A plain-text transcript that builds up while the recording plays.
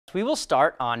We will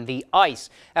start on the ice.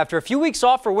 After a few weeks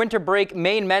off for winter break,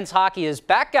 Maine men's hockey is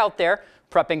back out there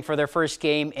prepping for their first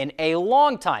game in a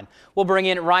long time. We'll bring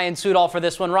in Ryan Sudol for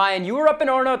this one. Ryan, you were up in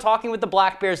Orono talking with the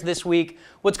Black Bears this week.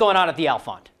 What's going on at the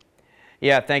Alfond?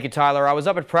 Yeah, thank you, Tyler. I was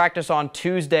up at practice on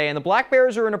Tuesday, and the Black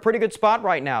Bears are in a pretty good spot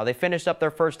right now. They finished up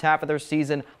their first half of their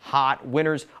season hot,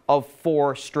 winners of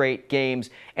 4 straight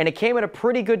games, and it came at a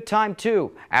pretty good time,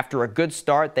 too. After a good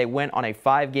start, they went on a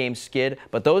 5-game skid,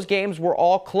 but those games were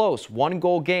all close,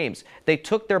 1-goal games. They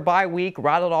took their bye week,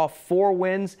 rattled off 4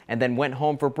 wins, and then went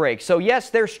home for break. So,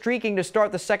 yes, they're streaking to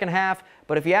start the second half,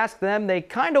 but if you ask them, they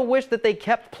kind of wish that they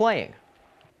kept playing.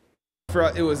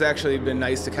 It was actually been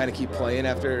nice to kind of keep playing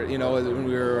after, when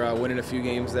we were winning a few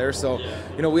games there. So,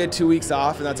 we had 2 weeks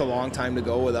off, and that's a long time to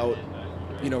go without,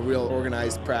 real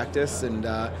organized practice. And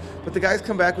but the guys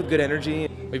come back with good energy.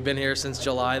 We've been here since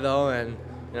July, though, and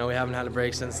we haven't had a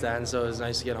break since then. So it was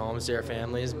nice to get home and see our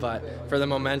families. But for the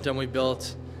momentum we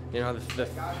built,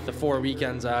 the 4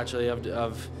 weekends actually of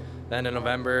the end of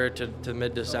November to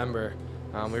mid-December,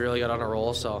 we really got on a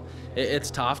roll. So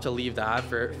it's tough to leave that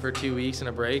for 2 weeks and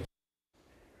a break.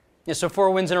 Yeah, so 4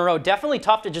 wins in a row. Definitely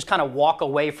tough to just kind of walk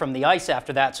away from the ice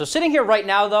after that. So sitting here right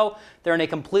now, though, they're in a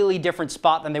completely different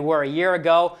spot than they were a year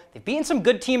ago. They've beaten some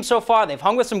good teams so far. They've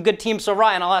hung with some good teams. So,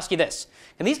 Ryan, I'll ask you this.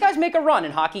 Can these guys make a run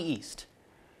in Hockey East?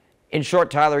 In short,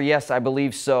 Tyler, yes, I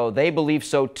believe so. They believe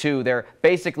so, too. They're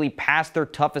basically past their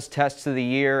toughest tests of the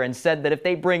year and said that if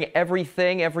they bring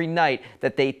everything every night,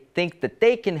 that they think that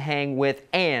they can hang with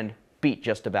and beat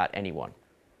just about anyone.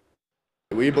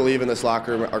 We believe in this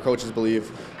locker room. Our coaches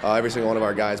believe, every single one of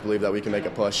our guys believe that we can make a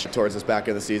push towards this back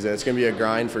of the season. It's going to be a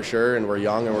grind for sure, and we're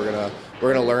young, and we're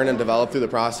gonna learn and develop through the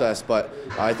process. But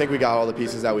I think we got all the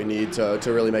pieces that we need to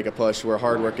really make a push. We're a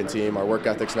hard-working team. Our work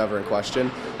ethic's never in question.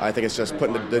 I think it's just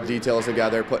putting the details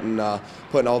together, putting all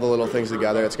the little things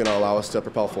together. It's going to allow us to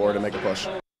propel forward and make a push.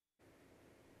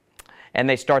 And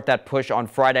they start that push on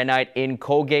Friday night in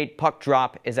Colgate. Puck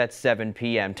drop is at 7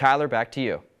 p.m. Tyler, back to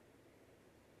you.